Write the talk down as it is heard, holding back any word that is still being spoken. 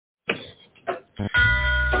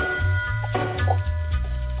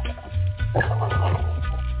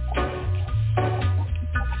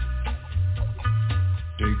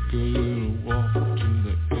Take a little walk to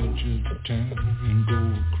the edge of town and go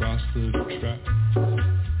across the track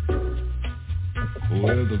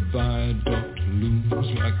where the viaduct looms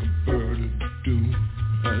like a bird of doom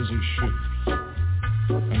as it shifts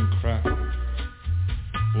and cracks,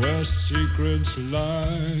 where secrets lie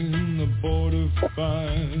in the border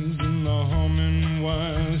fires and the humming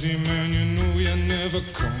wires. Yeah, man, you know you're never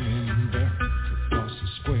coming back. Across the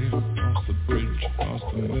square, across the bridge, across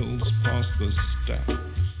the mills, past the stacks.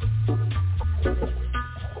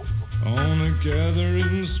 On a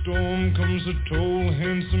gathering storm comes a tall,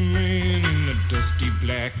 handsome man in a dusty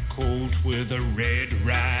black coat with a red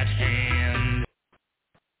right hand.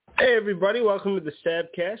 Hey everybody, welcome to the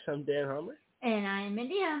Stabcast. I'm Dan Hummer. And I'm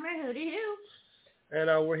Mindy Hummer. Hooty-hoo.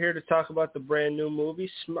 And we're here to talk about the brand new movie,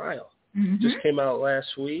 Smile. Mm-hmm. Just came out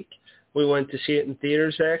last week. We went to see it in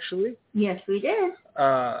theaters, actually. Yes, we did.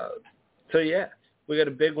 So yeah, we got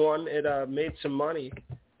a big one. It made some money.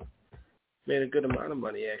 Made a good amount of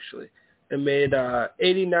money, actually. It made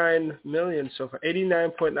 $89 million so far,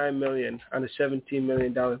 $89.9 million on a $17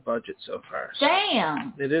 million budget so far. So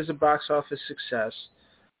damn! it is a box office success.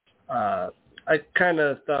 I kind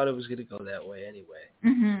of thought it was going to go that way anyway.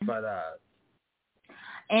 Mm-hmm. But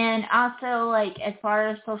and also, like, as far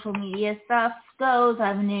as social media stuff goes,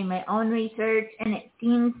 I've been doing my own research, and it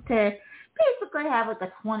seems to basically have like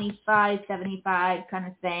a 25-75 kind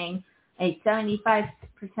of thing. Like 75%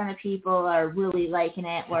 of people are really liking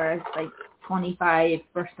it, whereas like 25%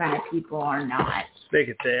 of people are not. Think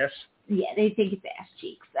it's ass. Yeah, they think it's ass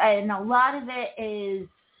cheeks. And a lot of it is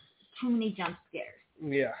too many jump scares.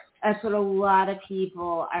 Yeah. That's what a lot of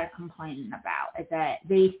people are complaining about, is that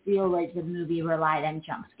they feel like the movie relied on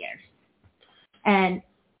jump scares. And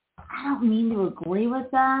I don't mean to agree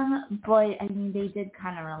with them, but I mean, they did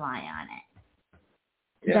kind of rely on it.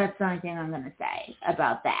 Yeah. That's the only thing I'm going to say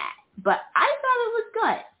about that. But I thought it was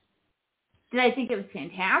good. Did I think it was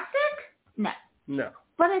fantastic? No. No.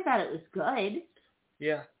 But I thought it was good.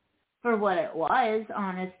 Yeah. For what it was,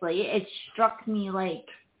 honestly. It struck me like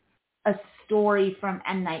a story from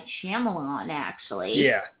M. Night Shyamalan, actually.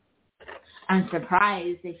 Yeah. I'm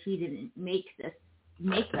surprised that he didn't make this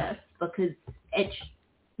because it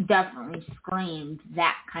definitely screamed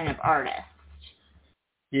that kind of artist.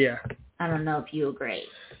 Yeah. I don't know if you agree.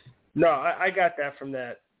 No, I got that from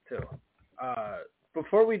that too.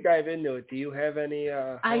 Before we dive into it, do you have any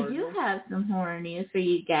I do have some horror news for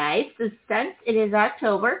you guys. So since it is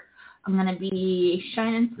October, I'm going to be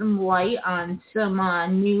shining some light on some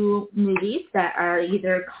new movies that are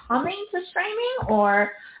either coming to streaming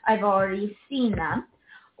or I've already seen them.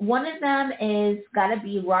 One of them is got to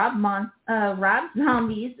be Rob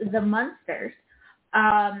Zombie's The Munsters.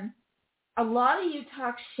 A lot of you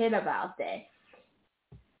talk shit about this,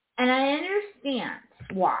 and I understand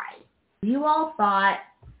why. You all thought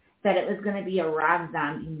that it was going to be a Rob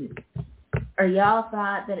Zombie movie, or y'all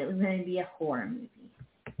thought that it was going to be a horror movie.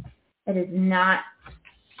 It is not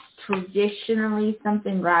traditionally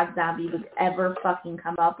something Rob Zombie would ever fucking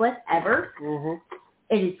come up with, ever. Mm-hmm.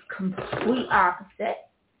 It is complete opposite,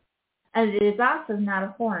 and it is also not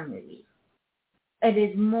a horror movie. It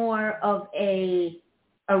is more of a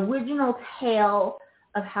original tale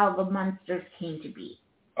of how the Munsters came to be.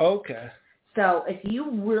 Okay. So if you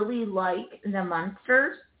really like the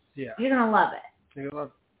Munsters, yeah, you're going to love it. You're going to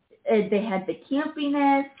love it. They had the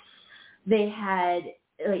campiness. They had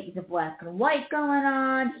like the black and white going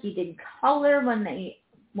on. He did color when he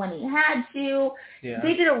had to. Yeah.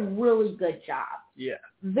 They did a really good job. Yeah.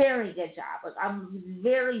 Very good job. Like, I'm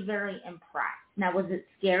very, very impressed. Now, was it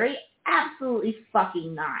scary? Absolutely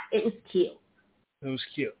fucking not. It was cute. It was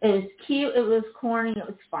cute. It was cute. It was corny. It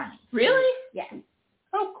was funny. Really? Yes.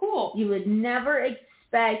 Oh, cool. You would never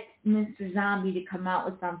expect Mr. Zombie to come out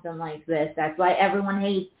with something like this. That's why everyone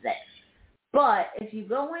hates it. But if you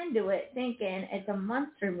go into it thinking it's a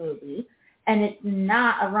monster movie and it's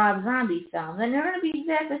not a Rob Zombie film, then you're going to be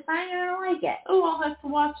exactly fine. You're going to like it. Oh, I'll have to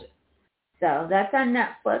watch it. So that's on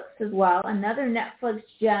Netflix as well. Another Netflix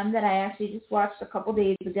gem that I actually just watched a couple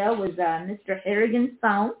days ago was Mr. Harrigan's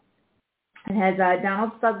Phone. It has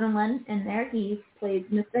Donald Sutherland in there. He plays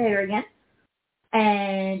Mr. Harrigan.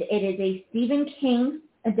 And it is a Stephen King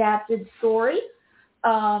adapted story.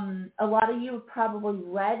 A lot of you have probably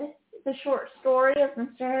read the short story of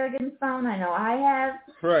Mr. Harrigan's Phone. I know I have.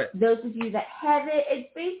 Right. Those of you that have it, it's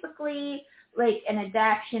basically like an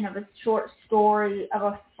adaptation of a short story of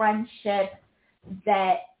a friendship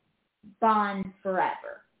that bonds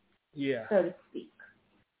forever. Yeah. So to speak.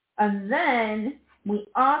 And then We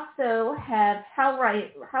also have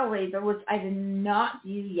Hellraiser, which I did not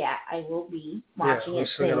view yet. I will be watching it soon. Yeah, we're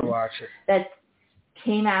still going to watch it. That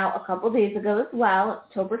came out a couple days ago as well,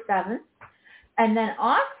 October 7th. And then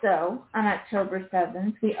also on October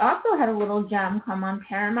 7th, we also had a little gem come on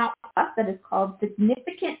Paramount Plus that is called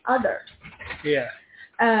Significant Other. Yeah.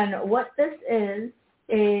 And what this is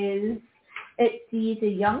it sees a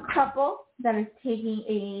young couple that is taking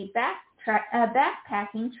a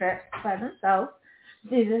backpacking trip by themselves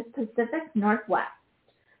to the Pacific Northwest.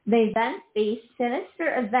 They then face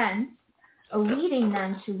sinister events leading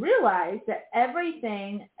them to realize that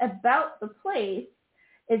everything about the place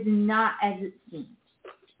is not as it seems.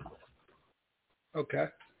 Okay.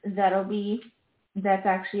 That's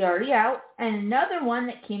actually already out. And another one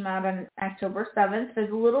that came out on October 7th for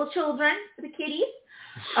the little children, for the kiddies,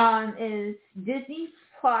 is Disney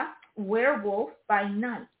Plus Werewolf by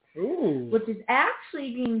Night. Ooh. Which is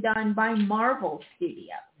actually being done by Marvel Studios.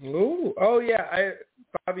 Ooh. Oh, yeah.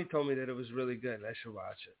 Bobby told me that it was really good. I should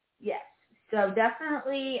watch it. Yes. So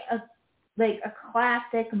definitely a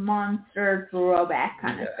classic monster throwback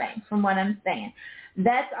kind of thing, from what I'm saying.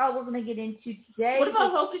 That's all we're going to get into today. What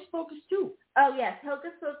about Hocus Pocus 2? Oh, yes.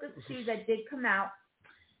 Hocus Pocus 2 that did come out.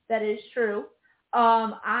 That is true.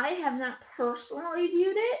 I have not personally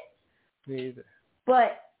viewed it. Me either.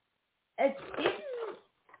 But it's getting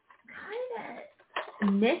kind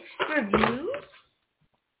of mixed reviews.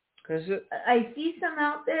 Is it? I see some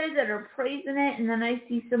out there that are praising it, and then I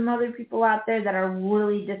see some other people out there that are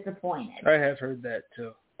really disappointed. I have heard that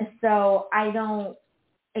too. So I'm not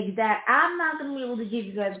going to be able to give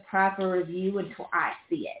you guys a proper review until I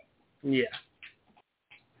see it. Yeah.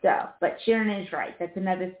 So, but Sharon is right. That's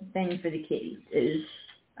another thing for the kiddies is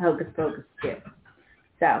Hocus Pocus 2.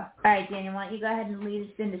 So, all right, Daniel, why don't you go ahead and lead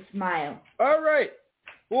us into Smile? All right.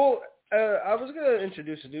 Well, I was going to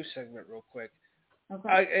introduce a new segment real quick.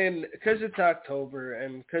 Okay. And because it's October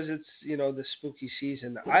and because it's, the spooky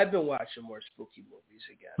season, I've been watching more spooky movies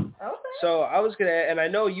again. Okay. So I was going to, and I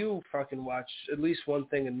know you fucking watch at least one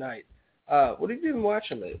thing a night. What have you been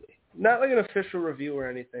watching lately? Not like an official review or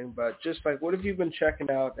anything, but just like what have you been checking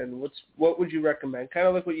out and what would you recommend? Kind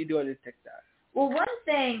of like what you do on your TikTok. Well, one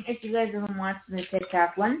thing, if you guys have been watching the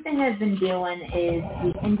TikTok, one thing I've been doing is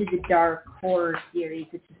the Into the Dark horror series,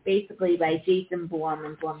 which is basically by Jason Blum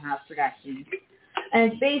and Blumhouse Productions.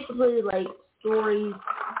 And it's basically like stories,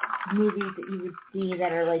 movies that you would see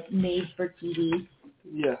that are like made for TV.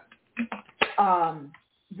 Yeah.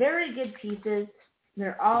 Very good pieces.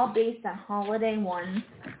 They're all based on holiday ones.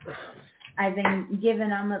 I've been giving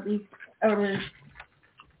them at least over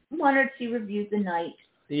 1 or 2 reviews a night.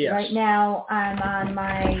 Yes. Right now, I'm on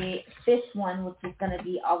my 5th one, which is going to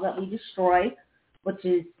be All That We Destroy, which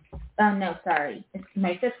is, my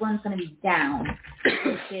 5th one's going to be Down,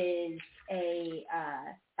 which is a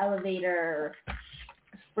elevator,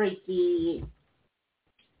 freaky,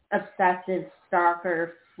 obsessive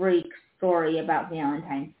stalker freak story about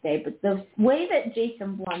Valentine's Day. But the way that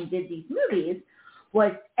Jason Blum did these movies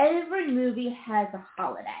was every movie has a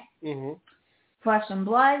holiday. Mm-hmm. Flesh and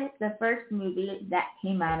Blood, the first movie that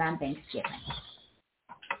came out on Thanksgiving.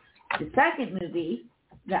 The second movie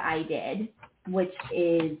that I did, which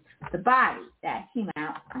is The Body, that came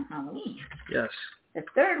out on Halloween. Yes. The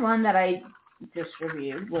third one that I just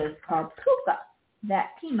reviewed was called Puka,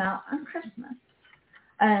 that came out on Christmas.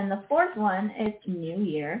 And the fourth one is New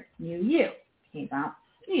Year, New You, came out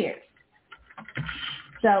New Year's.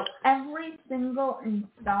 So every single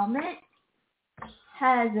installment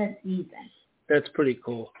has a season. That's pretty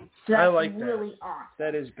cool. So that's I like that. really awesome.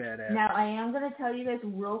 That is badass. Now, I am going to tell you guys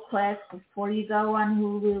real quick before you go on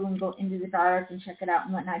Hulu and go Into the Dark and check it out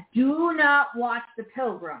and whatnot. Do not watch The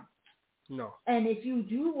Pilgrim. No. And if you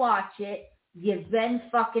do watch it, you've been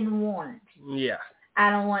fucking warned. Yeah. I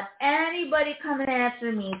don't want anybody coming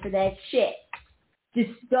after me for that shit.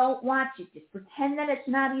 Just don't watch it. Just pretend that it's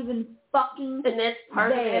not even fucking And that's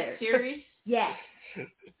part there. of that series? Yes.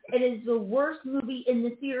 It is the worst movie in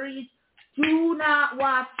the series. Do not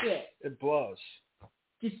watch it. It blows.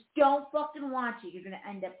 Just don't fucking watch it. You're going to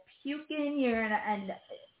end up puking. You're going to end up...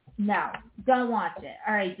 No, don't watch it.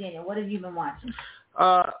 All right, Daniel, what have you been watching?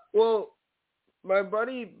 Well, my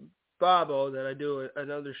buddy Bobo that I do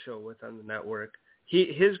another show with on the network,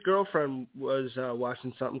 his girlfriend was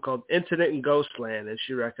watching something called Incident in Ghostland, and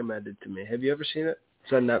she recommended it to me. Have you ever seen it?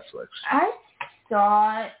 It's on Netflix. I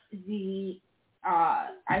saw the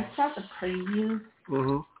previews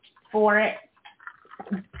for it,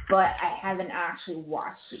 but I haven't actually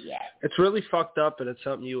watched it yet. It's really fucked up, and it's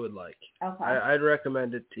something you would like. Okay. I'd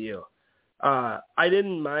recommend it to you. I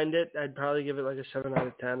didn't mind it. I'd probably give it like a 7 out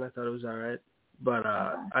of 10. I thought it was all right. but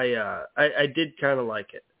I did kind of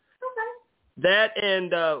like it. Okay. That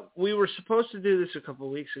and we were supposed to do this a couple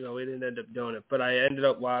of weeks ago. We didn't end up doing it, but I ended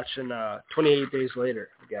up watching 28 Days Later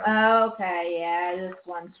again. Okay, yeah, this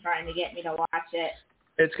one's trying to get me to watch it.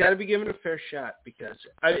 It's got to be given a fair shot because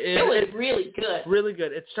It was really good. Really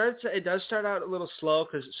good. It does start out a little slow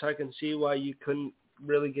so I can see why you couldn't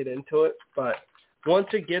really get into it, but once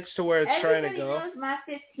it gets to where it's trying to go. Everybody knows my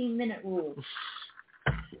 15-minute rule.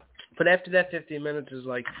 But after that 15 minutes is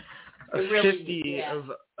like a really, 50 of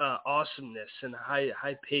awesomeness and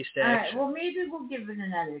high-paced action. All right, well, maybe we'll give it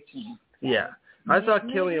another chance. Yeah. I thought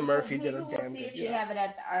Cillian Murphy did a damn good job. We'll see if you have it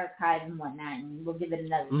at the archive and whatnot, and we'll give it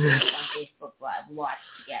another chance on Facebook Live. Watch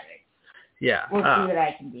together. Yeah. We'll see what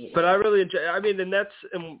I can do. But I really enjoy. I mean, and that's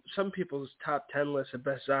in some people's top 10 list of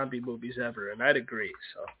best zombie movies ever, and I'd agree.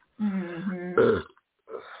 So. Mm-hmm.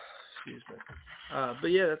 Excuse me. But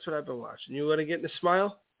yeah, that's what I've been watching. You want to get in a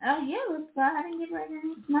smile? Oh yeah, let's go ahead and get right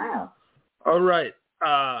in a smile. All right.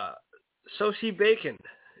 Sosie Bacon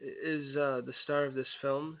is the star of this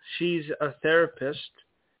film. She's a therapist,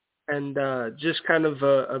 and just kind of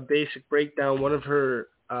a basic breakdown. One of her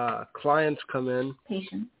clients come in.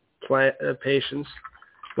 Patients.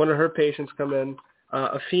 One of her patients come in,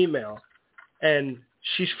 a female, and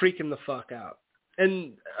she's freaking the fuck out.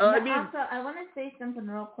 And I mean, also, I want to say something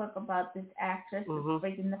real quick about this actress that's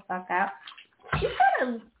freaking the fuck out. She's got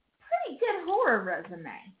a pretty good horror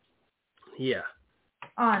resume. Yeah.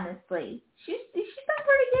 Honestly, she's done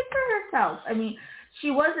pretty good for herself. I mean,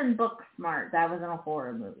 she was in Booksmart. That wasn't a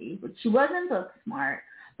horror movie, but she was in Booksmart.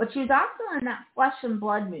 But she was also in that Flesh and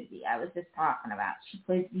Blood movie I was just talking about. She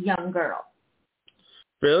plays the young girl.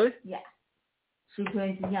 Really? Yeah. She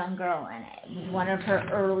plays a young girl in it. It was one of her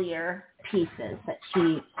earlier pieces that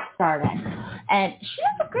she starred in. And she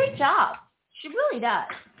does a great job. She really does.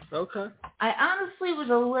 Okay. I honestly was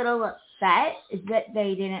a little upset that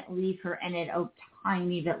they didn't leave her in it a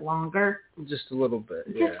tiny bit longer. Just a little bit,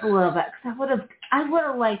 Just a little bit. Because I would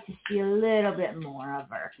have liked to see a little bit more of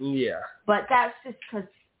her. Yeah. But that's just because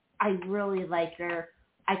I really like her.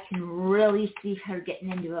 I can really see her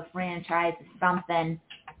getting into a franchise or something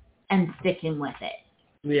and sticking with it.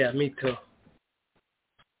 Yeah, me too.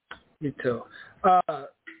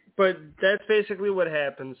 But that's basically what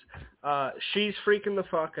happens. She's freaking the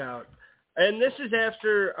fuck out. And this is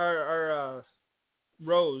after our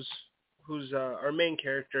Rose, who's our main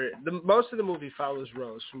character. Most of the movie follows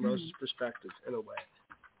Rose from Rose's perspective, in a way.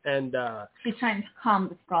 And she's trying to calm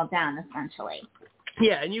this girl down, essentially.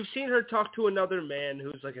 Yeah, and you've seen her talk to another man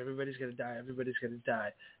who's like, everybody's going to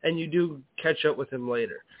die. And you do catch up with him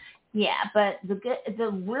later. Yeah, but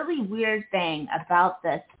the really weird thing about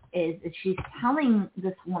this is that she's telling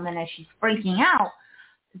this woman as she's freaking out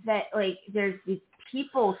that, like, there's these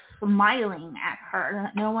people smiling at her.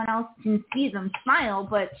 No one else can see them smile,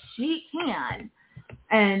 but she can.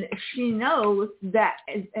 And she knows that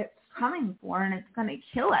it's coming for her and it's going to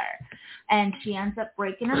kill her. And she ends up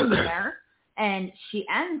breaking a mirror, and she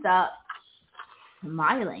ends up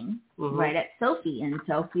smiling right at Sophie. And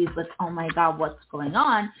Sophie's like, oh, my God, what's going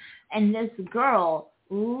on? And this girl,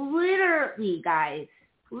 literally, guys,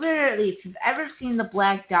 if you've ever seen the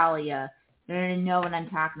Black Dahlia, you're going to know what I'm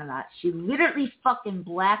talking about. She literally fucking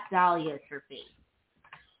Black Dahlia's her face.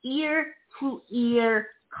 Ear to ear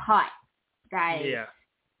cut, guys. Yeah.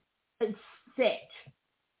 It's sick.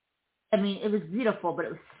 I mean, it was beautiful, but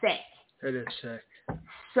it was sick. It is sick.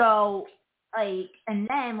 So, like, and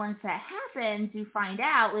then once that happens, you find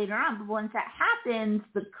out later on, but once that happens,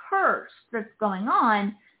 the curse that's going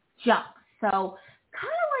on jumps. So,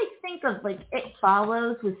 kind of like think of like It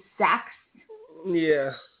Follows with sex.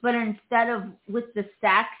 Yeah. But instead of with the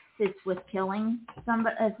sex, it's with killing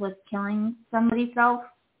somebody's self.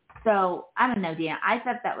 So, I don't know, Dan. I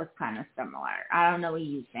thought that was kind of similar. I don't know what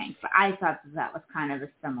you think, but I thought that was kind of a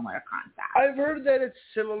similar concept. I've heard that it's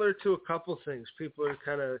similar to a couple things. People are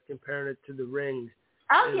kind of comparing it to The Ring.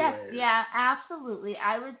 Oh, yes. Yeah, absolutely.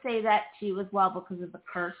 I would say that too as well because of the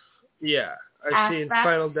curse. Yeah. I've seen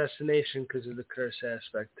Final Destination because of the curse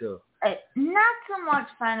aspect, too. Not so much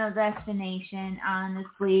Final Destination,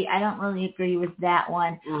 honestly. I don't really agree with that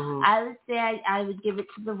one. Mm-hmm. I would say I would give it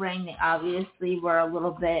to The Ring. They obviously were a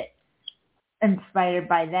little bit inspired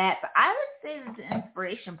by that. But I would say that the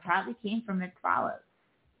inspiration probably came from It Follows.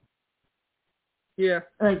 Yeah.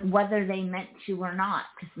 Like, whether they meant to or not,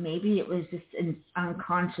 because maybe it was just an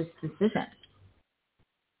unconscious decision.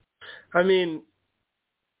 I mean,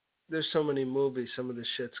 there's so many movies, some of the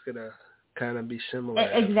shit's gonna kind of be similar.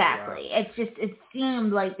 Exactly. It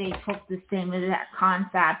seemed like they took the same exact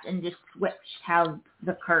concept and just switched how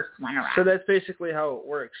the curse went around. So that's basically how it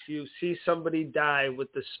works. You see somebody die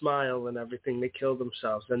with the smile and everything, they kill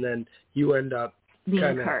themselves, and then you end up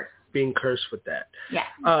being cursed with that. Yeah.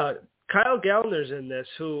 Kyle Gallner's in this,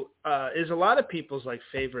 who is a lot of people's like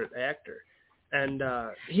favorite actor, and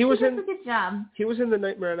he does a good job. He was in the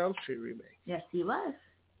Nightmare on Elm Street remake. Yes, he was.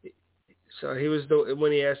 So he was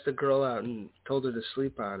when he asked the girl out and told her to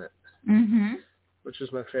sleep on it, which was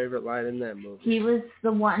my favorite line in that movie. He was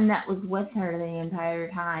the one that was with her the entire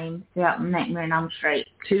time throughout Nightmare on Elm Street.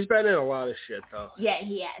 He's been in a lot of shit, though. Yeah,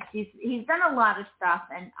 he has. He's done a lot of stuff,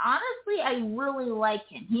 and honestly, I really like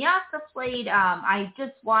him. He also played, I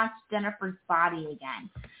just watched Jennifer's Body again,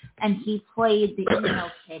 and he played the emo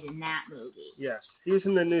kid in that movie. Yes, he was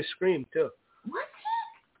in the new Scream, too. What?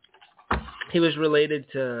 He was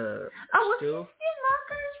related to Stu. Was he Steve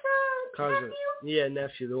Walker's nephew? Yeah,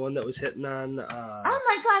 nephew, the one that was hitting on... oh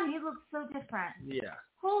my god, he looks so different. Yeah.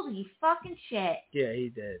 Holy fucking shit. Yeah, he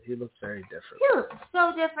did. He looked very different. He looks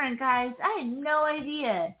so different, guys. I had no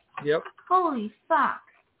idea. Yep. Holy fuck.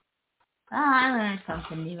 Oh, I learn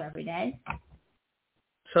something new every day.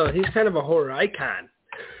 So he's kind of a horror icon.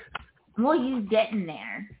 Well, he's getting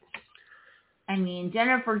there. I mean,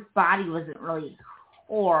 Jennifer's Body wasn't really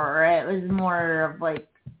horror. It was more of like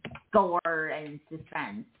gore and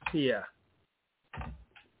suspense. Yeah.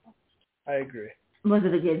 I agree. Was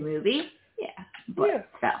it a good movie? Yeah. But, yeah.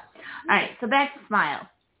 So, all right. So back to Smile.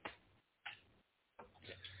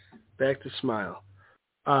 Back to Smile.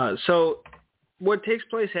 So what takes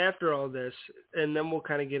place after all this, and then we'll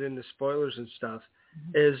kind of get into spoilers and stuff,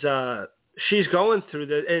 is she's going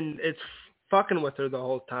through and it's fucking with her the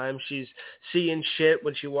whole time. She's seeing shit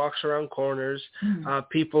when she walks around corners.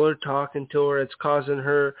 People are talking to her. It's causing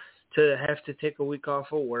her to have to take a week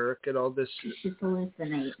off of work and all this. She's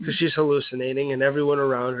hallucinating. Because she's hallucinating, and everyone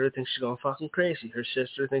around her thinks she's going fucking crazy. Her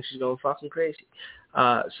sister thinks she's going fucking crazy.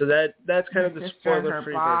 So that's kind of the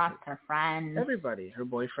spoiler-free version. Her friend. Everybody. Her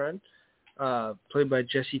boyfriend, played by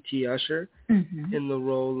Jesse T. Usher, in the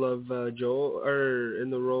role of Joel, or in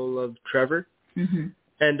the role of Trevor.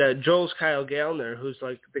 And Joel's Kyle Gallner, who's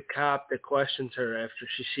like the cop that questions her after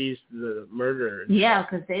she sees the murder. Yeah,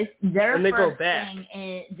 because their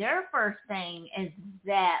first thing is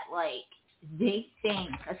that, like, they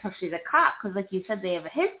think, especially the cop, because like you said, they have a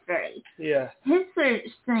history. Yeah. His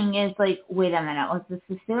first thing is like, wait a minute, was this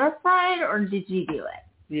a suicide or did you do it?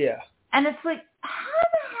 Yeah. And it's like, how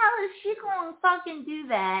the hell is she going to fucking do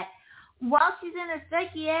that while she's in a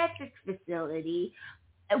psychiatric facility,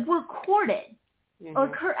 recorded?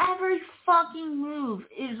 Like, her every fucking move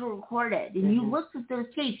is recorded. And you looked at those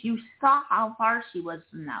tapes, you saw how far she was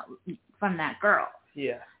from that girl.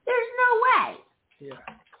 Yeah. There's no way. Yeah.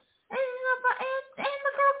 And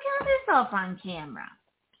the girl killed herself on camera.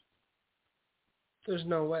 There's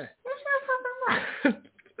no way. There's no fucking way.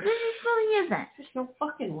 There just really isn't. There's no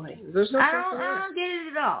fucking way. There's no I fucking way. don't get it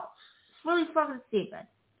at all. It's really fucking stupid.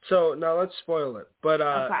 So, now let's spoil it. But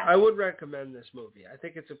Okay. I would recommend this movie. I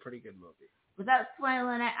think it's a pretty good movie. Without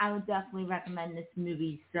spoiling it, I would definitely recommend this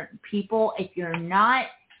movie to certain people. If you're not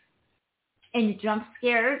into jump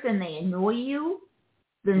scares and they annoy you,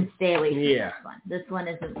 then stay away from this one. This one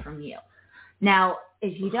isn't from you. Now,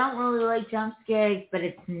 if you don't really like jump scares, but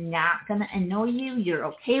it's not going to annoy you, you're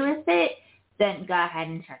okay with it, then go ahead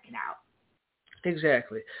and check it out.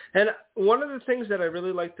 Exactly. And one of the things that I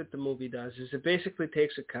really like that the movie does is it basically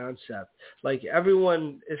takes a concept. Like,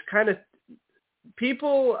 everyone is kind of...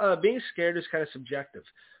 People being scared is kind of subjective.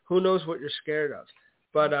 Who knows what you're scared of?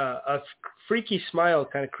 But a freaky smile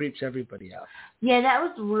kind of creeps everybody out. Yeah, that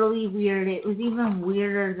was really weird. It was even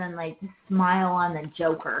weirder than, like, the smile on the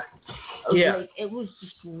Joker. It was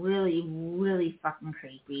just really, really fucking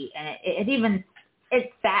creepy. And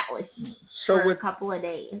it sat with me for a couple of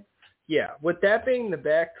days. Yeah, with that being the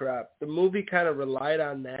backdrop, the movie kind of relied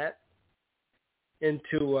on that And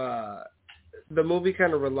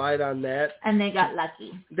they got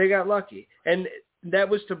lucky. And that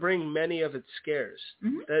was to bring many of its scares.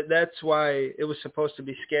 That's why it was supposed to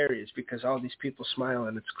be scary, is because all these people smile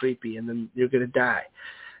and it's creepy and then you're going to die.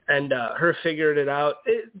 And her figuring it out,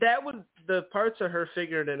 the parts of her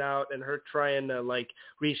figuring it out and her trying to, like,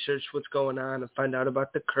 research what's going on and find out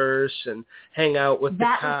about the curse and hang out with the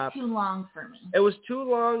cop. That was too long for me. It was too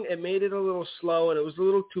long. It made it a little slow, and it was a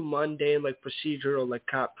little too mundane, like procedural, like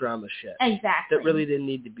cop drama shit. Exactly. That really didn't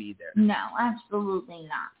need to be there. No, absolutely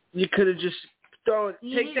not. You could have just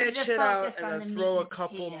take that shit out and then throw a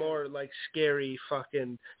couple potatoes. more like scary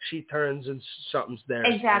fucking she turns and something's there.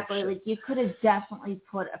 Exactly. Like you could have definitely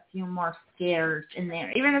put a few more scares in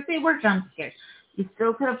there, even if they were jump scares. You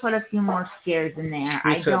still could have put a few more scares in there.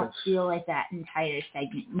 I don't feel like that entire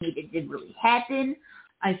segment needed to really happen.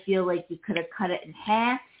 I feel like you could have cut it in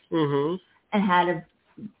half and had a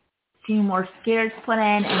few more scares put in,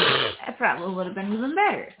 and it probably would have been even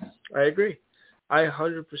better. I agree. I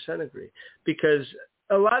 100% agree. Because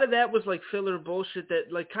a lot of that was like filler bullshit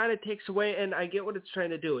that like kind of takes away, and I get what it's trying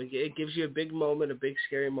to do. It gives you a big moment, a big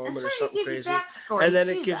scary moment or something crazy. And then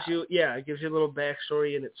it gives you, it gives you a little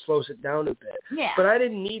backstory and it slows it down a bit. Yeah. But I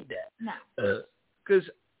didn't need that. No. Because,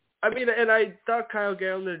 and I thought Kyle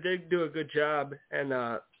Gallner did do a good job, and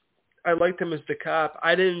I liked him as the cop.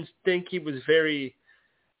 I didn't think he was very...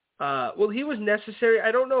 he was necessary.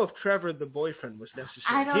 I don't know if Trevor, the boyfriend, was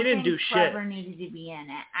necessary. He didn't do shit. Trevor needed to be in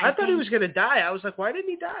it. I thought he was going to die. I was like, why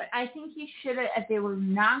didn't he die? I think he should have, if they were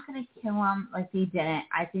not going to kill him like they didn't,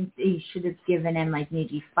 I think they should have given him like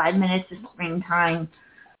maybe 5 minutes of screen time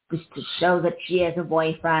just to show that she has a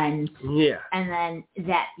boyfriend. Yeah. And then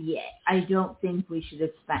that be it. I don't think we should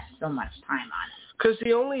have spent so much time on it. Because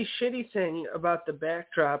the only shitty thing about the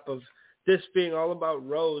backdrop of this being all about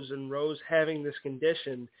Rose and Rose having this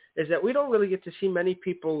condition is that we don't really get to see many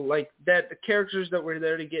people like that. The characters that were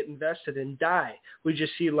there to get invested in die. We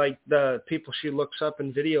just see like the people she looks up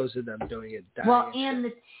in videos of them doing it die. Well, and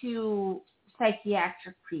the two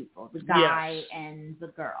psychiatric people, the guy and the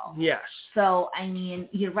girl. Yes. So, I mean,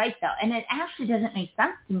 you're right, though. And it actually doesn't make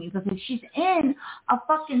sense to me because she's in a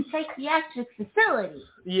fucking psychiatric facility.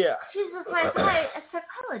 Yeah. She's a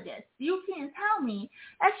psychologist. You can't tell me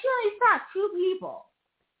that she only saw 2 people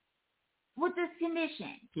with this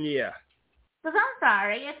condition. Yeah. Because I'm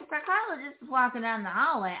sorry, if a psychologist is walking down the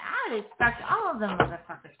hallway, I would expect all of them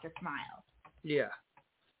motherfuckers to smile. Yeah.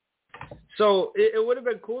 So it would have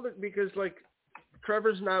been cool because, like,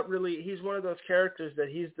 Trevor's not really, he's one of those characters that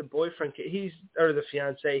he's the boyfriend, or the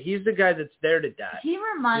fiance. He's the guy that's there to die. He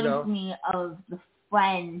reminds me of the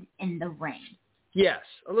friend in The Ring. Yes,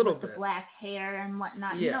 a little bit. With the black hair and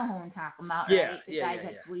whatnot. Yeah. You know who I'm talking about, yeah, right? The yeah, guy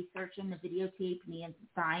that's researching the videotape and he ends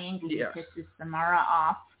up dying because Yeah. he pisses Samara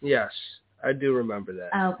off. Yes, I do remember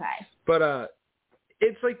that. Okay. But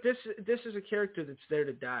it's like this is a character that's there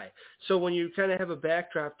to die. So when you kind of have a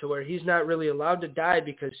backdrop to where he's not really allowed to die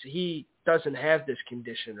because he doesn't have this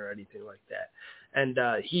condition or anything like that. And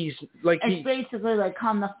he's like... It's basically like,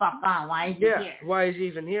 come the fuck on. Why is he here? Yeah, why is he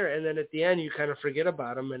even here? And then at the end, you kind of forget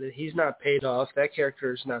about him, and he's not paid off. That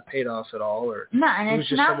character is not paid off at all. No, and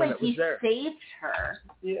it's not like he there. saved her.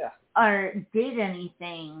 Yeah. Or did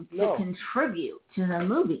anything to contribute to the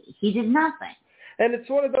movie. He did nothing. And it's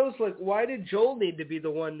one of those, like, why did Joel need to be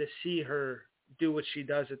the one to see her do what she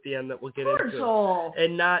does at the end that we'll get into? Joel.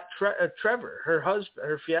 And not Trevor, her husband,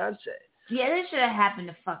 her fiance. Yeah, this should have happened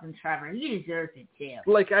to fucking Trevor. He deserves it, too.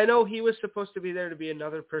 Like, I know he was supposed to be there to be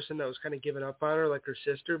another person that was kind of giving up on her, like her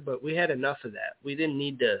sister, but we had enough of that. We didn't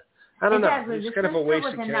need to, I don't know. It was kind of a waste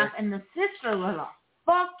of character. And the sister was a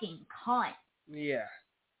fucking cunt. Yeah.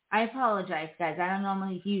 I apologize, guys. I don't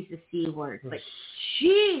normally use the C word, but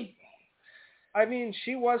Jesus. I mean,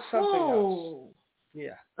 she was something else.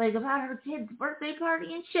 Yeah. Like about her kid's birthday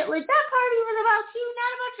party and shit. Like, that party was about you,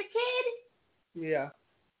 not about your kid. Yeah.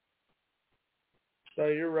 So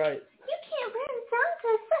you're right. You can't bring it down to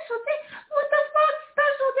a special day. What the fuck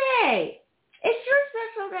special day? It's your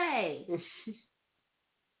special day.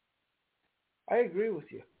 I agree with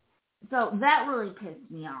you. So that really pissed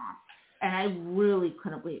me off. And I really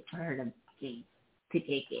couldn't wait for her to kick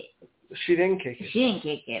it. She didn't kick it. She didn't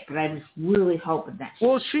kick it, but I was really hoping that she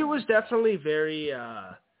Well, she was definitely very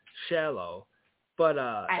shallow. But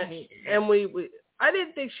I hated it. and we I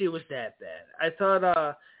didn't think she was that bad. I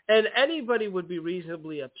thought and anybody would be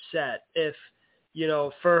reasonably upset if, you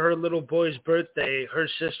know, for her little boy's birthday, her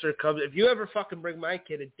sister comes. If you ever fucking bring my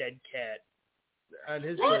kid a dead cat on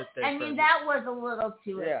his birthday. I mean, that was a little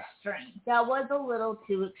too extreme. That was a little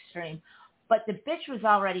too extreme. But the bitch was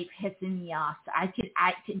already pissing me off. So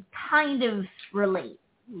I could kind of relate.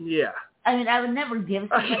 Yeah. I mean, I would never give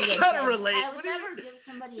somebody give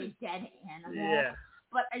somebody a dead animal. Yeah.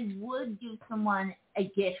 But I would give someone a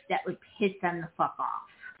gift that would piss them the fuck off.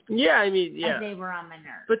 Yeah, I mean, yeah. As they were on my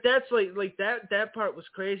nerves. But that's like that part was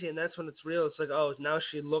crazy, and that's when it's real. It's like, oh, now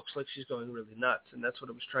she looks like she's going really nuts, and that's what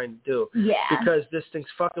it was trying to do. Yeah. Because this thing's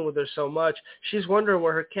fucking with her so much. She's wondering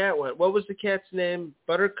where her cat went. What was the cat's name?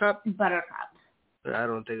 Buttercup? Buttercup. I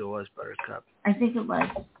don't think it was Buttercup. I think it was.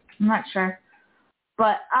 I'm not sure.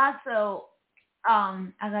 But also, I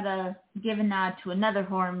gotta give a nod to another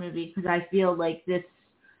horror movie because I feel like this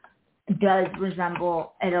does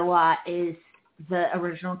resemble it a lot is the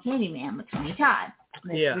original Candyman with Tony Todd,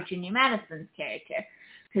 with Virginia Madison's character.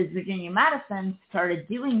 Because Virginia Madison started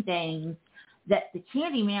doing things that the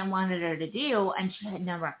Candyman wanted her to do, and she had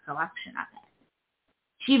no recollection of it.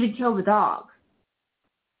 She even killed a dog,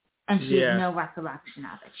 and she had no recollection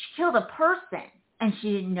of it. She killed a person, and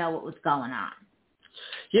she didn't know what was going on.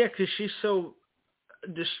 Yeah, because she's so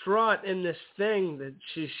distraught in this thing that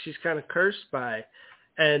she's kind of cursed by,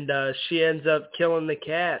 and she ends up killing the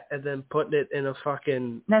cat and then putting it in a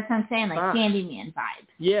fucking... That's what I'm saying, like box. Candyman vibes.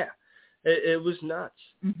 Yeah. It was nuts.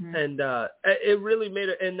 Mm-hmm. And it really made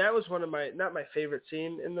it, and that was one of my, not my favorite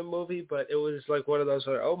scene in the movie, but it was like one of those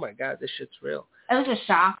where, oh my God, this shit's real. It was a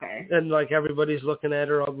shocker. And like everybody's looking at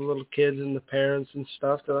her, all the little kids and the parents and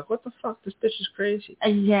stuff. They're like, what the fuck? This bitch is crazy.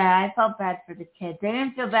 Yeah, I felt bad for the kids. I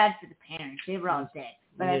didn't feel bad for the parents. They were all dicks.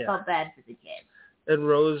 But I felt bad for the kids. And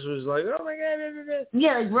Rose was like, oh my God.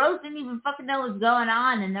 Yeah, like Rose didn't even fucking know what's going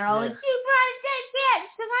on. And they're all like, you brought a dead cat.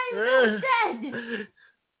 Somebody's so dead.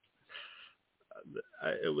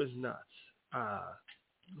 It was nuts.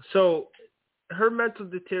 So her mental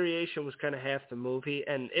deterioration was kind of half the movie,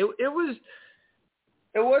 and it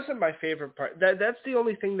wasn't my favorite part. That's the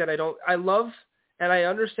only thing that I love, and I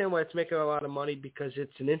understand why it's making a lot of money because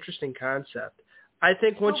it's an interesting concept. I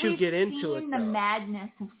think once you get into it, we've seen the madness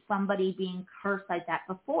of somebody being cursed like that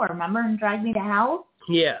before. Remember in Drag Me to Hell?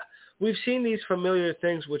 Yeah, we've seen these familiar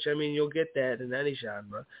things, which I mean, you'll get that in any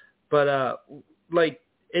genre, but like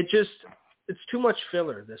it's too much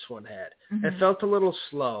filler this one had. Mm-hmm. It felt a little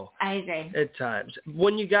slow. I agree. At times.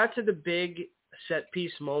 When you got to the big set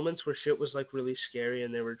piece moments where shit was like really scary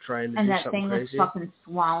and they were trying to do something crazy. And that thing was fucking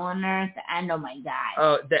swallowing her at the end, oh my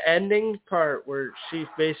God. The ending part where she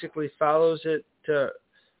basically follows it to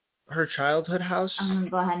her childhood house. I'm going to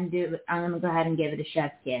go ahead and give it a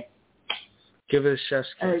chef's kiss. Give it a chef's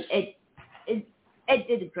kiss. It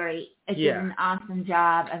did great. It did an awesome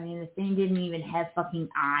job. I mean, the thing didn't even have fucking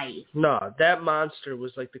eyes. No, that monster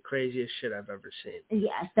was like the craziest shit I've ever seen.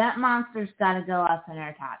 Yes, that monster's got to go up in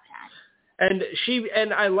our top 10.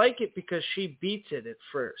 And I like it because she beats it at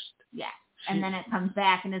first. Yeah, and then it comes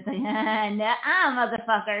back and it's like,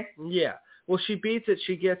 motherfucker. Yeah, well, she beats it.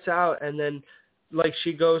 She gets out, and then like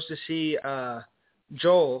she goes to see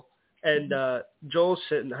Joel, and Joel's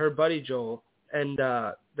sitting, her buddy Joel, and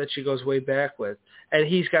that she goes way back with, and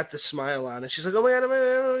he's got the smile on, and she's like, oh my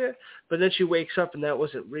God. But then she wakes up, and that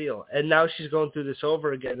wasn't real, and now she's going through this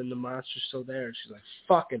over again, and the monster's still there, and she's like,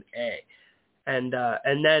 fucking A. And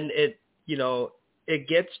then it, it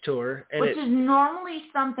gets to her. And which is normally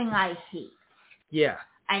something I hate. Yeah.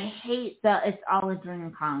 I hate it's all a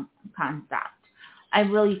dream concept. I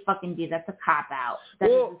really fucking do. That's a cop-out. That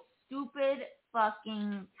is a stupid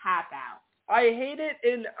fucking cop-out. I hate it,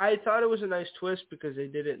 and I thought it was a nice twist because they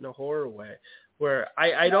did it in a horror way, where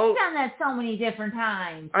I don't... They've done that so many different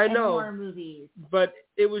times in horror movies. But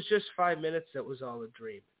it was just 5 minutes that was all a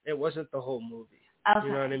dream. It wasn't the whole movie. Okay.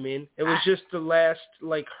 You know what I mean? It was just the last,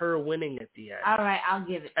 like, her winning at the end. All right, I'll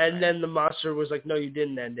give it to And her. then the monster was like, no, you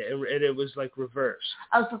didn't end it. And it was, like, reverse.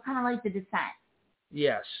 Oh, so kind of like The Descent.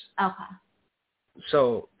 Yes. Okay.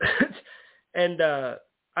 So, and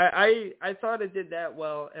I thought it did that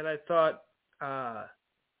well, and I thought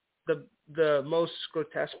the most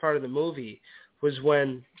grotesque part of the movie was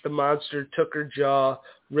when the monster took her jaw,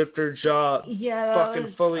 ripped her jaw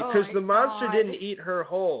fucking fully, because the monster didn't eat her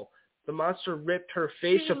whole. The monster ripped her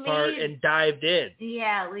face apart and dived in.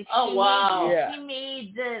 Yeah, like she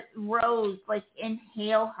made the Rose like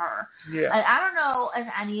inhale her. Yeah. I don't know if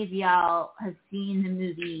any of y'all have seen the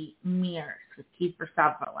movie Mirrors with Kiefer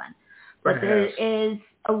Sutherland, but there is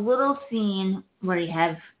a little scene where you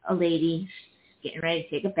have a lady getting ready to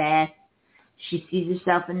take a bath. She sees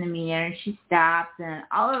herself in the mirror, and she stops, and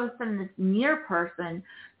all of a sudden this mirror person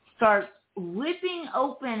starts ripping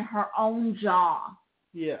open her own jaw.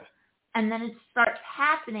 Yeah. And then it starts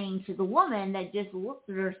happening to the woman that just looked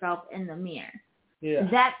at herself in the mirror. Yeah.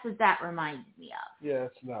 That's what that reminded me of. Yeah,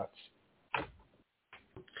 it's nuts.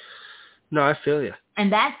 No, I feel you.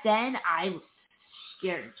 And back then, I was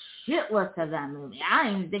scared shitless of that movie. I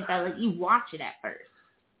don't even think I let you watch it at first.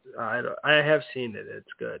 I have seen it.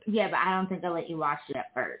 It's good. Yeah, but I don't think I let you watch it at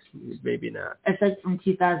first. Maybe not. It's like from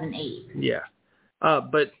 2008. Yeah.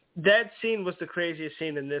 But that scene was the craziest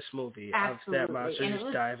scene in this movie. Absolutely. Of that monster and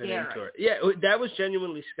just diving scary. into her. Yeah, that was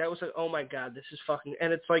genuinely, that was like, oh my God, this is fucking,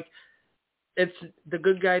 and it's like, it's, the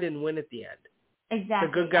good guy didn't win at the end. Exactly.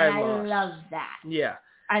 The good guy and lost. I love that. Yeah.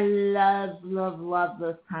 I love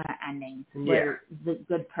those kind of endings where the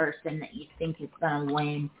good person that you think is going to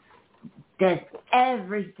win does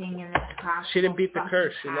everything in this possible She didn't beat the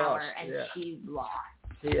curse. She power, lost. And she lost.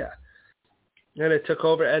 Yeah. And it took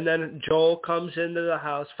over. And then Joel comes into the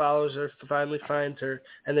house, follows her, finally finds her,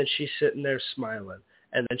 and then she's sitting there smiling.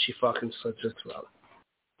 And then she fucking slits her throat.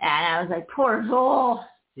 And I was like, poor Joel.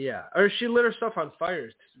 Yeah. Or she lit herself on fire,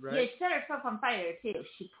 right? Yeah, she set herself on fire, too.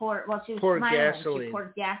 She poured, she was poured smiling. gasoline. She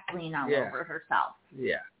poured gasoline all over herself.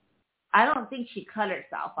 Yeah. I don't think she cut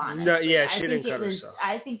herself, honestly. No, yeah, she didn't cut herself.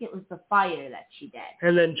 I think it was the fire that she did.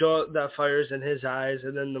 And then Joel, the fire's in his eyes,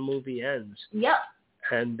 and then the movie ends. Yep.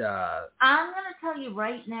 And I'm going to tell you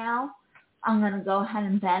right now, I'm going to go ahead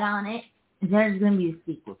and bet on it. There's going to be a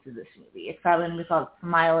sequel to this movie. It's probably going to be called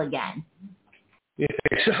Smile Again. You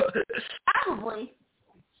think so? Probably.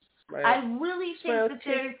 I really think that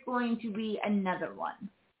there's going to be another one.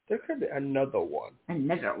 There could be another one.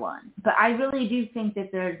 Another one. But I really do think that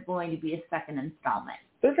there's going to be a second installment.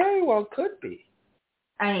 There very well could be.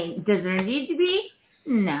 I mean, does there need to be?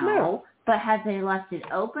 No. But have they left it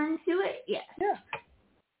open to it? Yes. Yeah.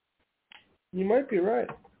 You might be right.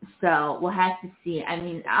 So we'll have to see. I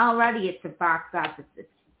mean, already it's a box office.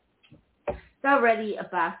 It's already a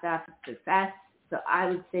box office success. So I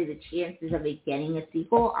would say the chances of it getting a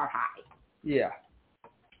sequel are high. Yeah.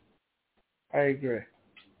 I agree.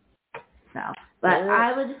 So, but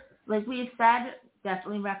I would, like we've said,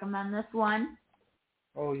 definitely recommend this one.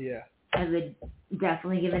 Oh, yeah. I would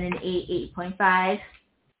definitely give it an 8.5.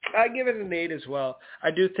 I give it an 8 as well.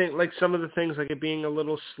 I do think, like, some of the things, like it being a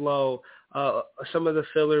little slow, some of the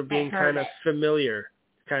filler being kind of familiar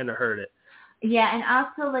kind of hurt it. Yeah, and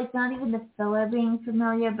also, like, not even the filler being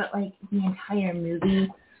familiar, but, like, the entire movie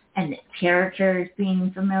and the characters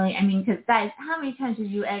being familiar. I mean, because, guys, how many times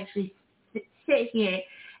did you actually sit here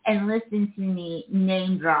and listen to me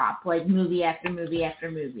name drop, like, movie after movie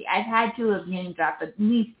after movie? I've had to have name dropped at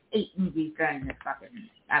least 8 movies during this fucking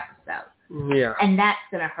episode. Yeah. And that's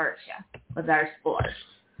going to hurt you with our scores.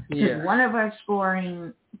 Because one of our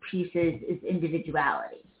scoring pieces is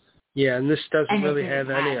individuality. Yeah, and this doesn't really have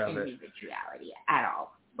any of it. Individuality at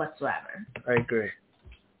all, whatsoever. I agree.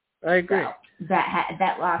 So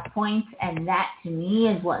that lost points, and that, to me,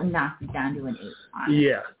 is what knocked it down to an 8. Honestly.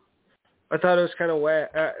 Yeah. I thought it was kind of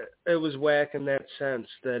whack. It was whack in that sense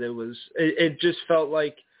that it just felt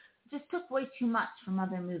like just took way too much from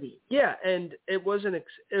other movies. Yeah, and it wasn't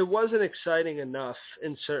exciting enough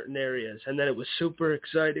in certain areas, and then it was super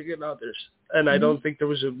exciting in others. And I don't think there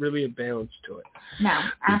was really a balance to it. No,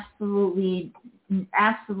 absolutely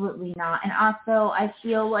not. And also, I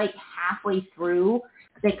feel like halfway through,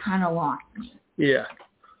 they kind of lost me. Yeah.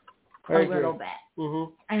 A little bit.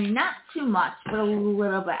 Mm-hmm. I mean, not too much, but a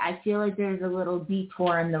little bit. I feel like there's a little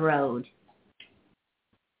detour in the road.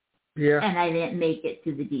 Yeah. And I didn't make it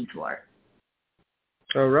to the detour.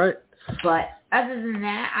 All right. But other than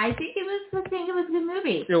that, I think it was a good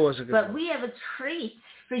movie. It was a good movie. But we have a treat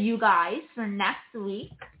for you guys for next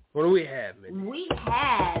week. What do we have, Mindy? We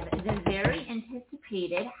have the very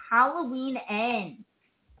anticipated Halloween Ends.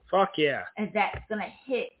 Fuck yeah. And that's going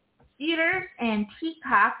to hit theaters and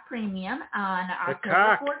Peacock Premium on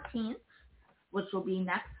October 14th, which will be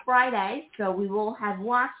next Friday. So we will have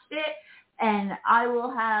watched it, and I will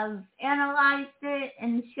have analyzed it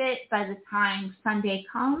and shit by the time Sunday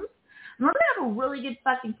comes. And we're going to have a really good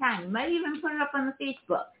fucking time. We might even put it up on the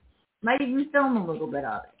Facebook. Might even film a little bit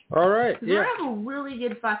of it. All right, yeah. We're going to have a really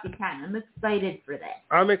good fucking time. I'm excited for this.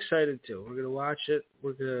 I'm excited, too. We're going to watch it.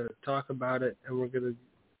 We're going to talk about it, and we're going to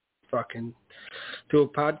fucking do a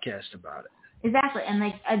podcast about it. Exactly. And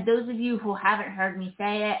like those of you who haven't heard me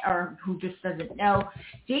say it or who just doesn't know,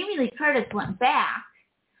 Jamie Lee Curtis went back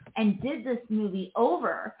and did this movie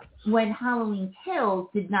over when Halloween Kills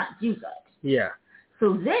did not do good. Yeah.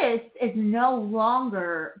 So this is no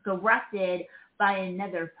longer directed by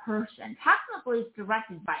another person. Technically, it's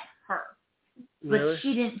directed by her. Really? But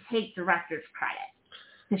she didn't take director's credit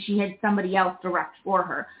because she had somebody else direct for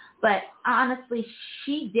her. But honestly,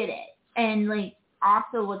 she did it. And like,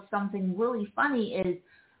 also what's something really funny is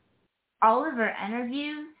all of her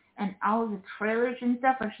interviews and all of the trailers and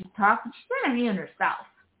stuff where she's talking, she's interviewing herself.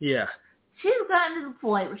 Yeah. She's gotten to the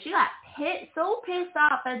point where she got so pissed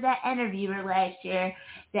off at that interviewer last year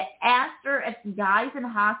that asked her if the guys in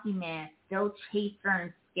hockey masks still chase her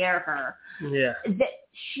and scare her. Yeah. That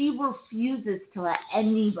she refuses to let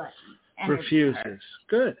anybody interview her. Refuses.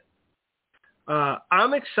 Good.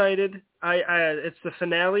 I'm excited. It's the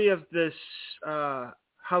finale of this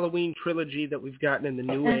Halloween trilogy that we've gotten in the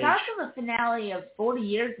new age. It's also the finale of 40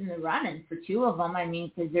 years in the running for 2 of them. I mean,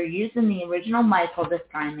 because they're using the original Michael this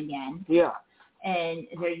time again. Yeah. And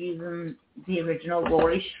they're using the original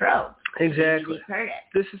Laurie Strode. Exactly. Curtis.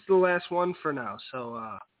 This is the last one for now, so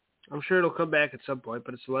I'm sure it'll come back at some point,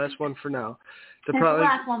 but it's the last one for now. It's the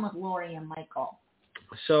last one with Laurie and Michael.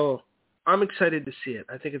 So I'm excited to see it.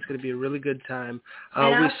 I think it's going to be a really good time.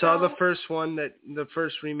 And we saw also- the first one, the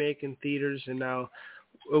first remake in theaters, and now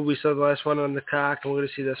we saw the last one on the cock, and we're going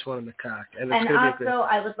to see this one on the cock. And it's going to be great. Also,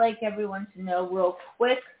 I would like everyone to know real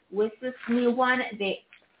quick, with this new one,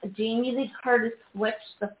 Jamie Lee Curtis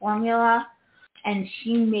switched the formula, and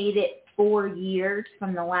she made it 4 years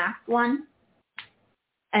from the last one.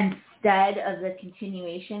 Instead of the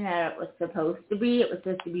continuation that it was supposed to be. It was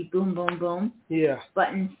supposed to be boom, boom, boom. Yeah. But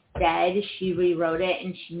instead, she rewrote it,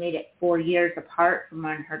 and she made it 4 years apart from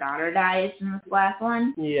when her daughter dies in this last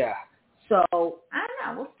one. Yeah. So, I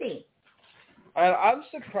don't know. We'll see. I'm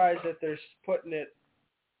surprised that they're putting it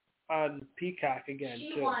on Peacock again,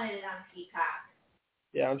 She too. wanted it on Peacock.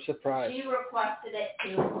 Yeah, I'm surprised. She requested it,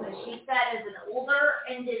 too, because she said as an older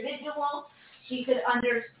individual, she could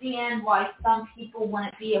understand why some people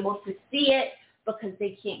wouldn't be able to see it because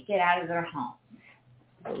they can't get out of their home.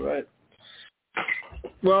 All right.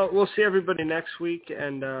 Well, we'll see everybody next week,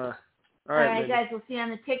 and all right, guys, we'll see you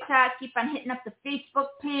on the TikTok. Keep on hitting up the Facebook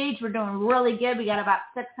page. We're doing really good. We got about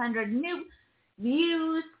 600 new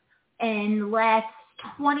views in the last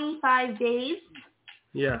 25 days.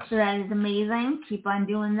 Yes. So that is amazing. Keep on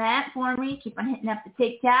doing that for me. Keep on hitting up the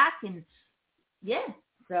TikTok, and yeah,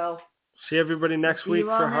 so. See everybody next week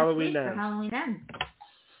for Halloween Ends.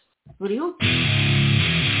 What do you?